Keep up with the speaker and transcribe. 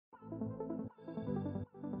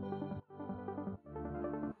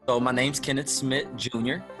So my name's Kenneth Smith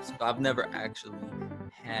Jr. So I've never actually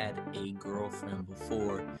had a girlfriend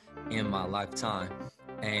before in my lifetime.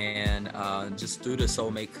 And just through the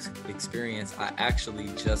Soulmate experience, I actually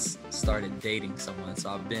just started dating someone. So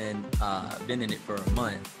I've been in it for a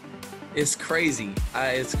month. It's crazy.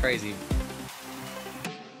 It's crazy.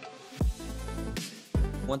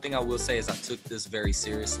 One thing I will say is I took this very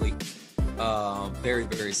seriously, very,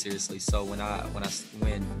 very seriously. So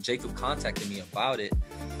when Jacob contacted me about it,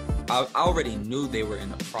 I already knew they were in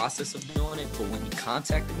the process of doing it, but when he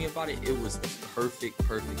contacted me about it, it was the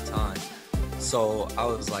perfect time. So I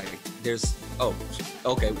was like,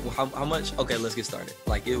 okay, well, how much? Okay, let's get started.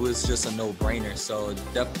 Like, it was just a no-brainer. So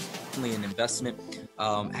definitely an investment.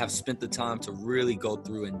 Have spent the time to really go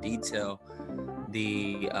through in detail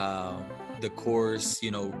the course,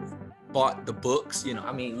 bought the books,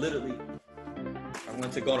 I mean, literally, I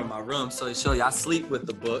went to go to my room. So to show you, I sleep with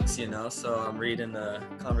the books, so I'm reading the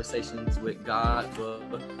Conversations with God book,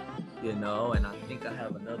 and I think I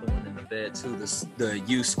have another one in the bed too, the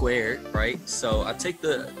U Squared, right? So I take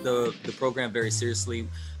the program very seriously.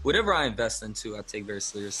 Whatever I invest into, I take very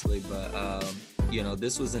seriously. But,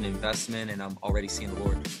 this was an investment, and I'm already seeing the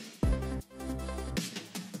Lord.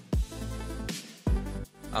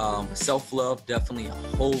 Self-love, definitely a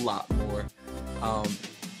whole lot more.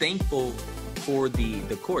 Thankful for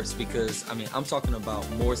the course, because I'm talking about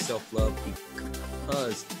more self-love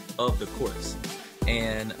because of the course,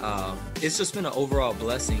 and it's just been an overall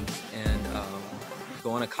blessing. And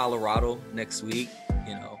going to Colorado next week,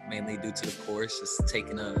 mainly due to the course, just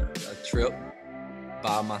taking a trip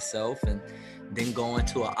by myself, and then going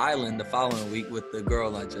to an island the following week with the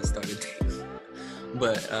girl I just started dating.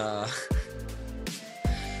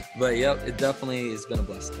 But yep, it definitely has been a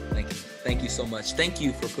blessing. Thank you so much. Thank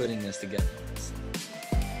you for putting this together.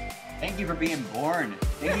 Thank you for being born.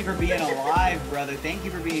 Thank you for being alive, brother. Thank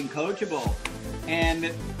you for being coachable.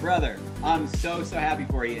 And brother, I'm so happy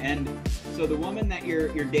for you. And so the woman that you're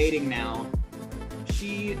dating now,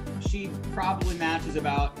 she probably matches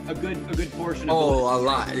about a good portion of a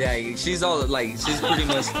lot. Yeah, she's pretty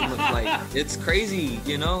much like, it's crazy,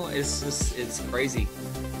 it's crazy.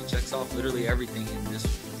 She checks off literally everything. And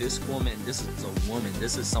this woman, this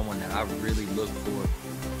is someone that I really look for.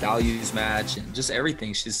 Values match and just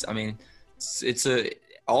everything.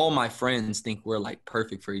 All my friends think we're like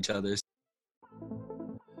perfect for each other.